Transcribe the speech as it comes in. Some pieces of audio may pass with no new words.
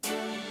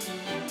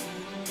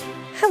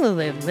Hello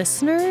there,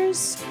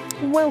 listeners.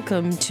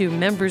 Welcome to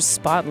Members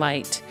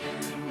Spotlight.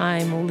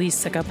 I'm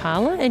Lisa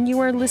Gapala, and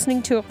you are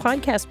listening to a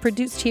podcast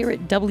produced here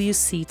at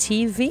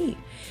WCTV.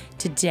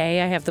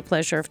 Today, I have the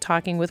pleasure of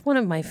talking with one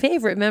of my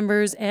favorite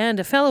members and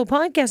a fellow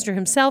podcaster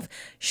himself,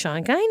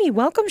 Sean Guiney.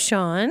 Welcome,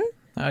 Sean.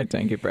 Hi,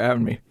 thank you for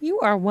having me. You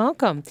are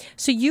welcome.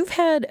 So you've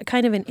had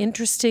kind of an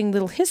interesting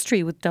little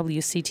history with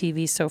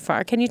WCTV so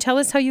far. Can you tell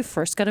us how you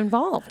first got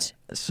involved?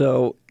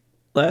 So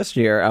last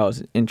year, I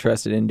was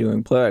interested in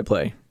doing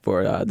play-by-play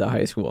for the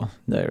high school,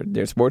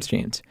 their sports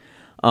teams.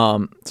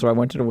 So I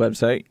went to the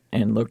website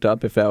and looked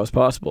up if that was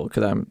possible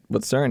because I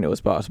was certain it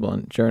was possible,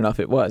 and sure enough,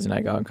 it was. And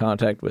I got in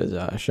contact with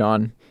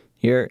Sean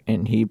here,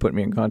 and he put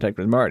me in contact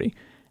with Marty.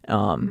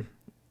 And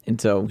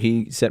so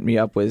he set me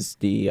up with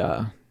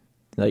the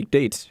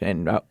dates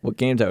and what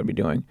games I would be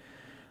doing.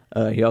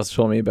 He also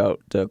told me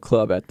about the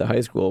club at the high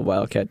school,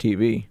 Wildcat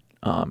TV.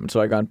 So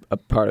I got a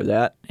part of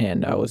that,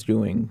 and I was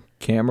doing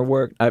camera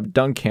work. I've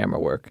done camera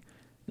work,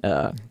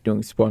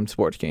 doing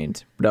sports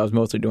games, but I was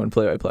mostly doing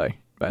play-by-play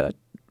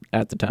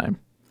at the time.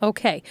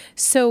 Okay,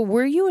 so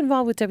were you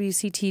involved with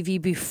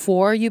WCTV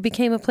before you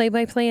became a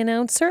play-by-play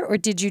announcer, or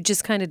did you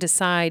just kind of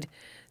decide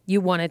you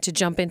wanted to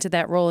jump into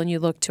that role and you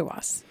looked to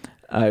us?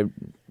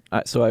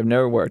 So I've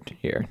never worked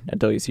here at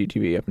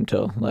WCTV up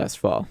until last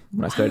fall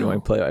when I started doing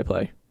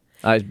play-by-play.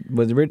 I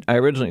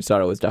originally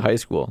thought it was the high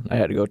school. I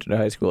had to go to the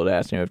high school to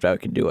ask them if I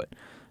could do it,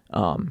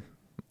 and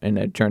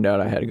it turned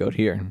out I had to go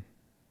here.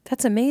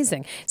 That's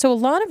amazing. So a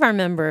lot of our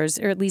members,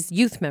 or at least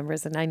youth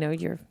members, and I know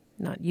you're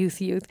not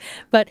youth,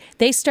 but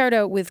they start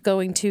out with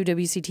going to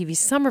WCTV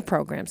summer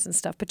programs and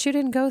stuff, but you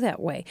didn't go that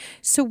way.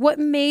 So what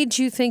made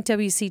you think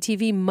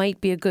WCTV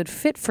might be a good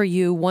fit for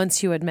you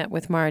once you had met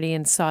with Marty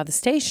and saw the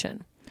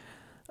station?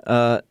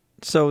 So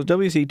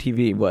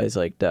WCTV was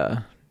like they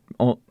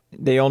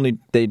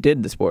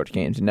did the sports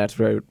games, and that's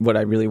what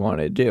I really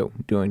wanted to do,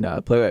 doing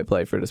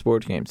play-by-play for the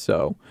sports games.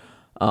 So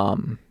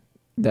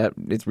that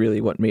is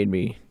really what made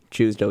me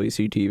choose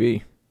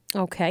WCTV.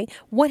 Okay.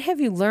 What have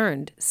you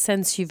learned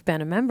since you've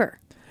been a member?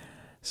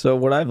 So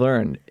what I've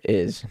learned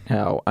is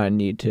how I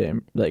need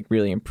to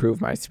really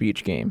improve my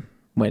speech game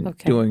when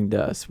doing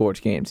the sports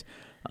games.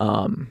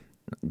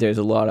 There's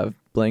a lot of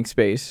blank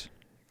space.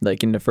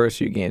 Like in the first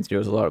few games, there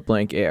was a lot of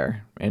blank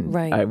air, and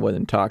I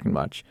wasn't talking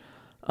much.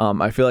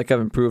 I feel like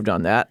I've improved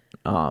on that,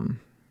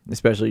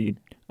 especially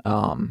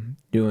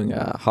doing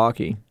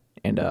hockey.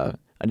 And I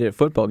did a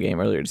football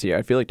game earlier this year.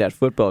 I feel like that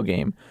football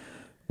game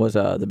was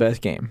the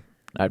best game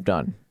I've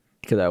done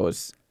because I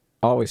was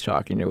always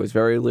talking. There was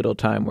very little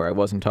time where I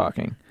wasn't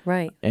talking.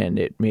 Right. And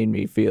it made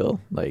me feel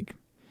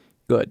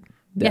good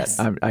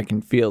that I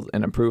can feel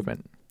an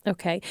improvement.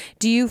 Okay.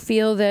 Do you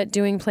feel that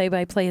doing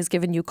play-by-play has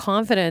given you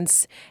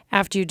confidence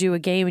after you do a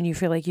game and you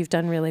feel like you've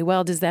done really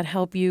well? Does that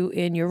help you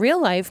in your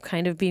real life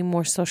kind of being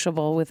more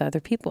sociable with other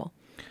people?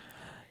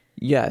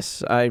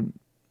 Yes, I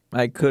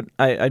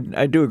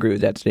do agree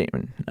with that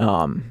statement.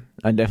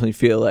 I definitely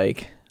feel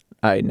like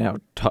I now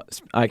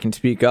I can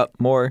speak up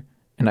more,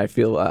 and I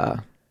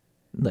feel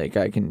like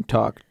I can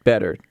talk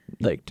better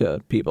to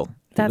people.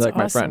 That's like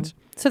awesome. My friends.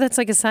 So that's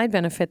like a side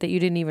benefit that you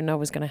didn't even know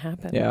was going to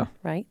happen. Yeah.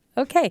 Right?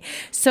 Okay.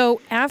 So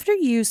after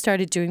you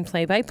started doing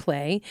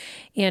play-by-play,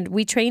 and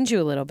we trained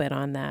you a little bit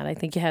on that, I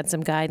think you had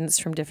some guidance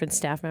from different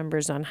staff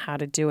members on how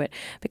to do it.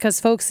 Because,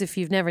 folks, if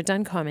you've never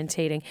done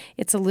commentating,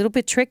 it's a little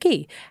bit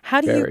tricky.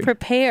 How do you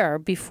prepare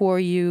before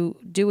you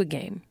do a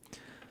game?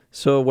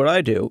 So what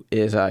I do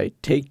is I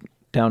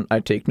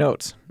take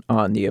notes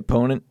on the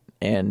opponent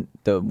and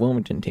the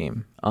Wilmington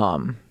team.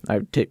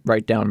 I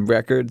write down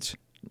records,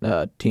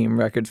 team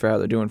records for how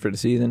they're doing for the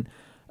season,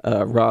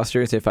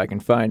 rosters if I can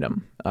find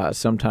them.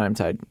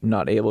 Sometimes I'm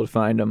not able to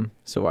find them,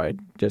 so I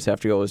just have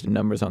to go with the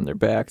numbers on their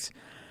backs.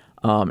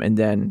 And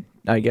then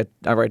I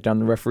write down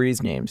the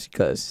referees' names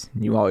because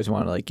you always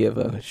want to give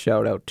a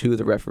shout out to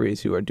the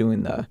referees who are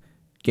doing the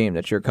game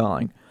that you're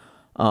calling.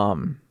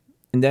 And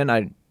then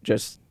I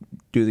just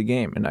do the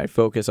game and I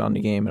focus on the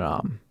game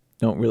and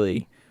don't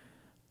really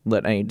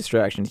let any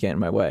distractions get in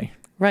my way.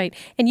 Right.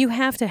 And you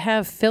have to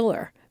have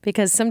filler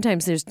because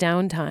sometimes there's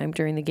downtime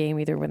during the game,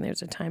 either when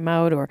there's a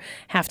timeout or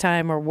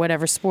halftime or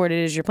whatever sport it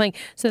is you're playing.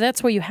 So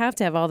that's where you have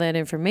to have all that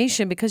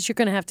information because you're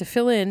going to have to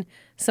fill in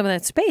some of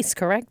that space,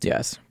 correct?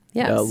 Yes.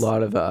 Yes. A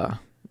lot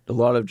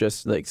of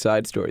just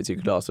side stories you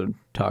could also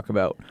talk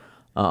about.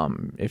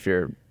 If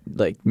you're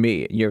like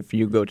me, if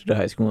you go to the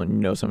high school and you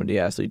know some of the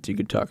athletes, you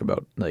could talk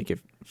about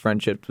if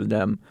friendships with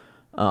them,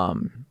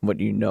 what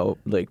you know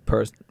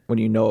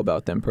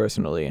about them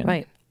personally,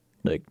 and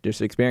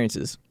just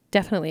experiences.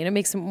 Definitely, and it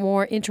makes it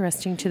more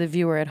interesting to the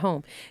viewer at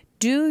home.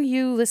 Do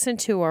you listen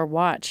to or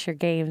watch your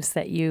games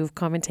that you've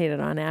commentated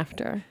on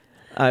after?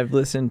 I've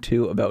listened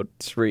to about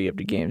 3 of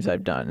the games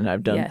I've done, and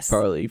I've done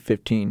probably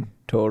 15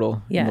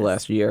 total in the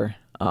last year.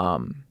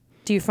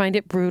 Do you find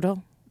it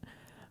brutal?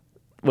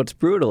 What's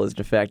brutal is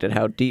the fact that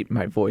how deep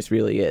my voice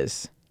really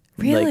is.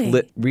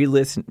 Really?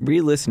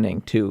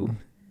 Re-listening to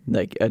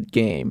a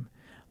game,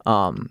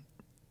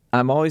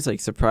 I'm always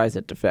surprised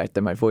at the fact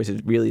that my voice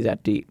is really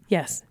that deep.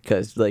 Yes.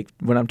 Because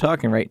when I'm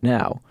talking right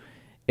now,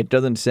 it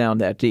doesn't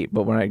sound that deep,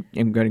 but when I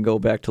am going to go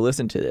back to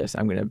listen to this,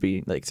 I'm going to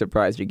be like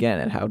surprised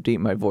again at how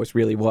deep my voice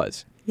really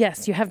was.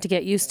 Yes, you have to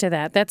get used to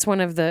that. That's one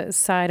of the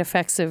side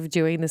effects of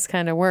doing this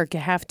kind of work.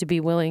 You have to be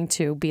willing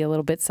to be a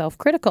little bit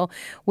self-critical,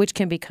 which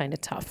can be kind of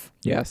tough.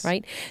 Yes.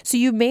 Right? So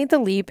you made the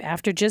leap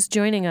after just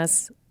joining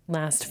us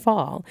last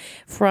fall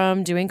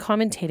from doing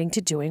commentating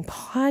to doing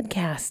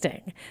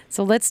podcasting.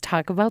 So let's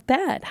talk about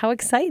that. How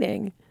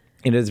exciting.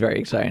 It is very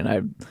exciting.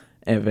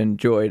 I've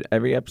enjoyed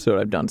every episode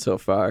I've done so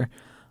far.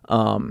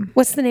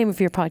 What's the name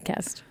of your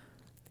podcast?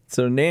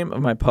 So the name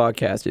of my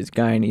podcast is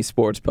Guiney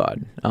Sports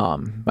Pod.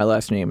 My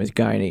last name is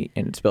Guiney,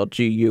 and it's spelled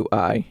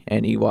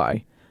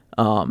Guiney.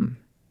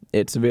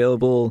 It's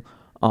available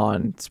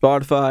on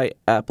Spotify,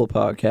 Apple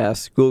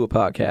Podcasts, Google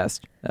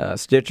Podcasts,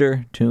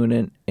 Stitcher,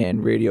 TuneIn,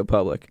 and Radio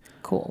Public.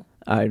 Cool.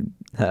 I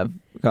have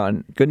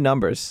gotten good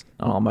numbers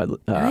on all my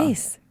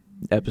Nice.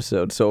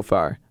 episodes so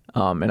far.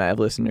 And I have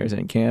listeners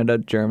in Canada,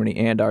 Germany,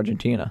 and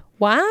Argentina.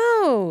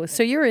 Wow.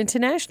 So you're an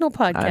international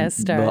podcast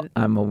star.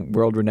 I'm a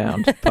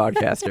world-renowned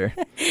podcaster.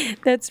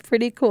 That's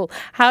pretty cool.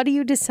 How do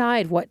you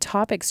decide what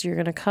topics you're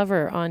going to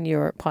cover on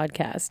your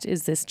podcast?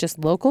 Is this just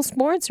local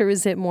sports or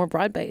is it more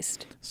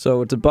broad-based?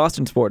 So it's a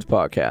Boston sports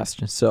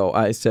podcast. So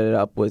I set it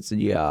up with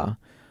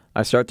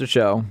I start the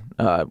show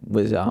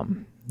with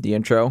the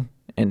intro,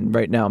 and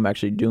right now I'm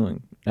actually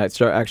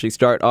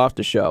start off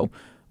the show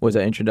was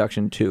an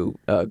introduction to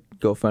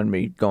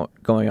GoFundMe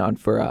going on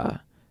for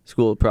a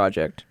school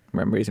project.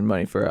 I'm raising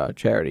money for a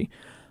charity.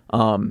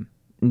 And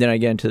then I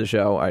get into the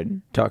show. I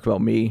talk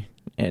about me,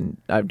 and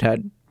I've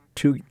had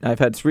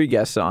 3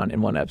 guests on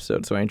in one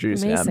episode, so I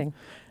introduce Amazing.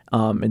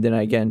 them. And then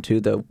I get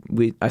into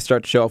I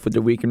start the show off with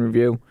the week in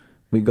review.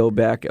 We go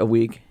back a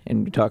week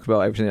and we talk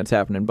about everything that's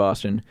happened in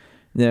Boston.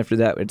 And then after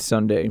that, it's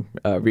Sunday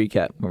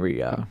recap, where we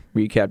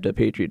recap the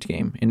Patriots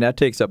game, and that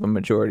takes up a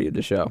majority of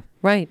the show.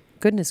 Right.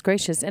 Goodness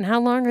gracious. And how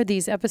long are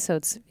these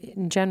episodes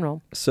in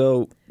general?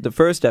 So the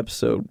first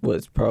episode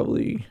was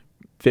probably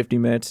 50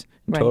 minutes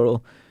in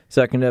total.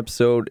 Second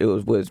episode, it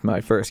was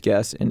my first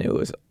guest, and it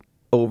was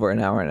over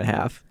an hour and a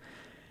half.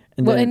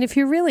 And if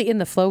you're really in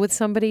the flow with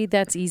somebody,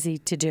 that's easy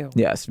to do.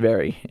 Yes,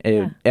 very.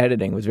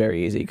 Editing was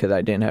very easy because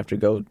I didn't have to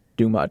go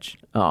do much.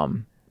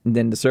 And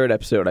then the third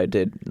episode I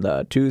did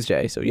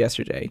Tuesday, so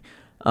yesterday.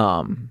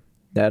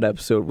 That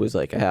episode was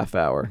like a half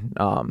hour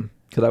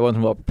because I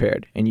wasn't well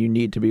prepared. And you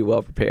need to be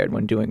well prepared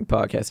when doing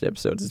podcast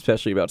episodes,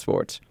 especially about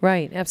sports.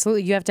 Right,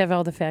 absolutely. You have to have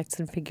all the facts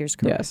and figures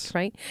correct, yes.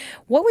 Right?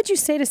 What would you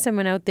say to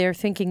someone out there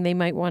thinking they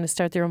might want to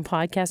start their own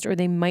podcast or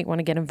they might want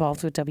to get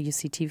involved with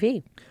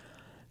WCTV?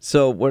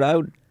 So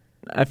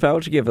if I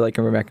were to give like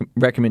a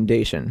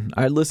recommendation,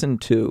 I'd listen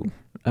to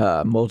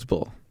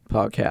multiple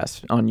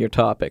podcasts on your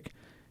topic,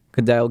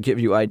 because that'll give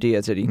you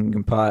ideas that you can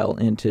compile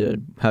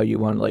into how you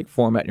want to like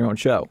format your own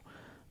show.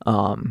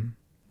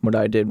 What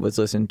I did was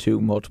listen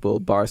to multiple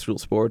Barstool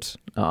Sports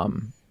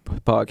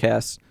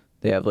podcasts.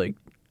 They're like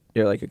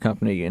a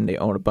company, and they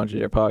own a bunch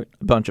of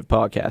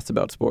podcasts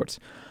about sports.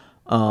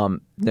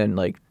 Then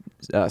like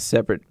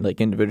separate like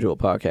individual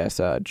podcasts.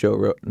 Not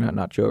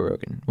Joe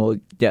Rogan. Well,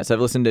 yes, I've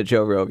listened to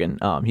Joe Rogan.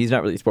 He's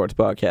not really a sports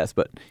podcast,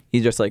 but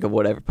he's just like a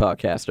whatever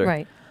podcaster.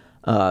 Right.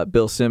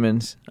 Bill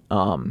Simmons.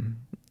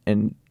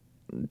 And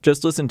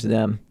just listen to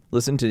them.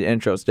 Listen to the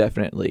intros,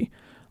 definitely.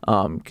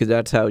 Because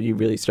that's how you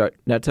really start.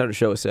 That's how the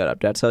show is set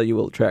up. That's how you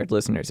will attract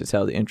listeners. It's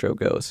how the intro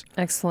goes.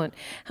 Excellent.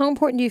 How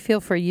important do you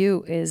feel for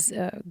you is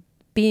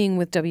being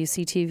with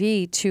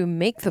WCTV to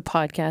make the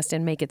podcast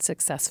and make it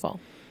successful?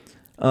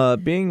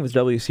 Being with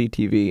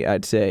WCTV,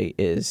 I'd say,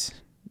 is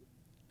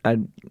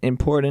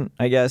important,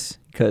 I guess,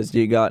 because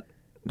you got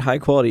high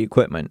quality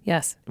equipment.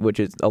 Yes. Which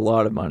is a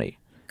lot of money.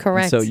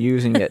 Correct. And so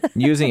using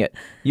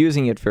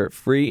it for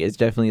free is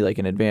definitely like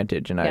an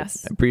advantage, and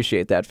yes. I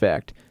appreciate that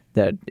fact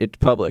that it's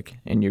public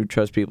and you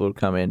trust people to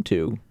come in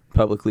to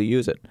publicly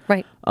use it.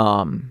 Right.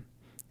 And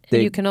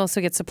you can also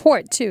get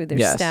support too.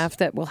 There's yes. staff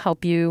that will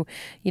help you,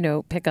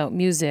 pick out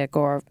music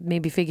or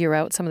maybe figure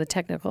out some of the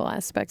technical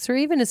aspects, or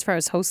even as far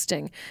as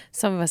hosting.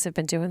 Some of us have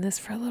been doing this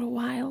for a little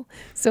while,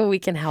 so we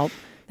can help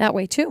that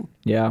way too.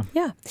 Yeah.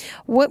 Yeah.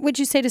 What would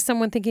you say to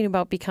someone thinking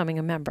about becoming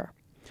a member?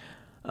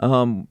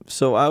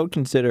 So I would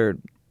consider,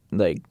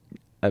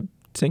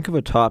 think of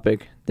a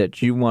topic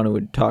that you want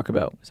to talk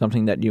about,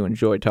 something that you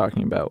enjoy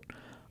talking about,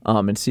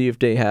 and see if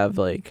they have,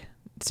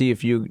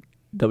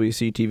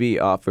 WCTV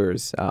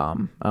offers, a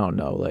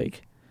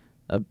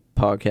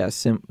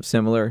podcast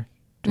similar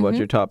to what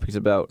your topic's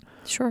about.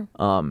 Sure.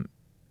 And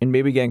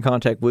maybe get in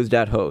contact with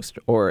that host,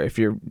 or if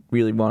you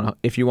want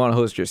to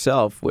host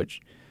yourself,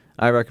 which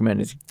I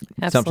recommend is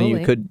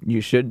Absolutely. something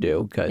you should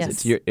do,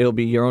 because yes. it'll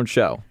be your own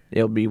show.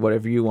 It'll be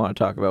whatever you want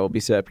to talk about. It'll be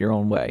set up your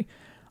own way,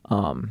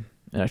 and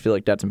I feel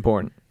like that's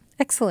important.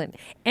 Excellent.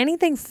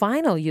 Anything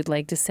final you'd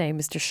like to say,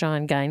 Mr.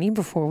 Sean Guiney,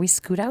 before we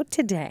scoot out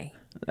today?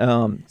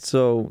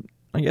 So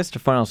I guess the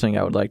final thing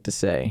I would like to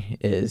say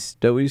is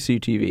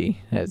WCTV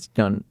has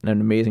done an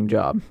amazing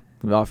job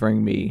of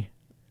offering me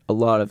a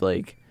lot of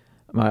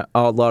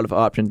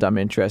options I'm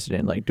interested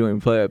in. Like doing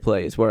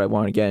play-by-play is what I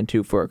want to get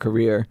into for a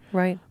career.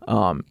 Right.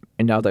 And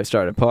now that I've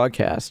started a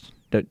podcast,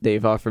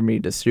 they've offered me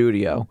the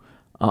studio,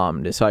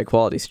 this high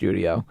quality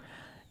studio,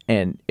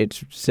 and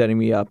it's setting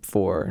me up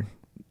for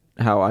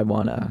how I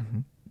want to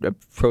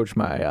approach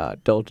my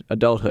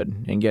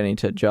adulthood and getting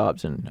to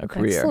jobs and a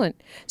career. Excellent.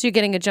 So you're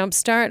getting a jump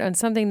start on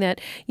something that,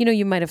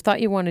 you might have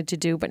thought you wanted to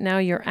do, but now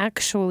you're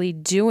actually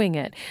doing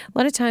it. A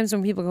lot of times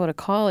when people go to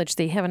college,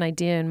 they have an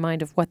idea in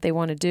mind of what they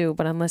want to do,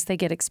 but unless they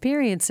get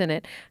experience in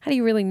it, how do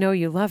you really know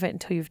you love it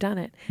until you've done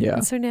it? Yeah.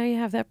 And so now you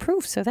have that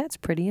proof. So that's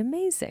pretty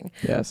amazing.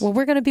 Yes. Well,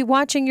 we're going to be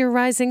watching your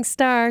rising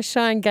star,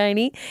 Sean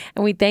Guiney,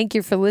 and we thank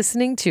you for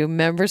listening to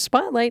Member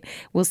Spotlight.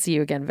 We'll see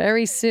you again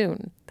very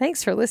soon.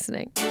 Thanks for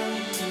listening.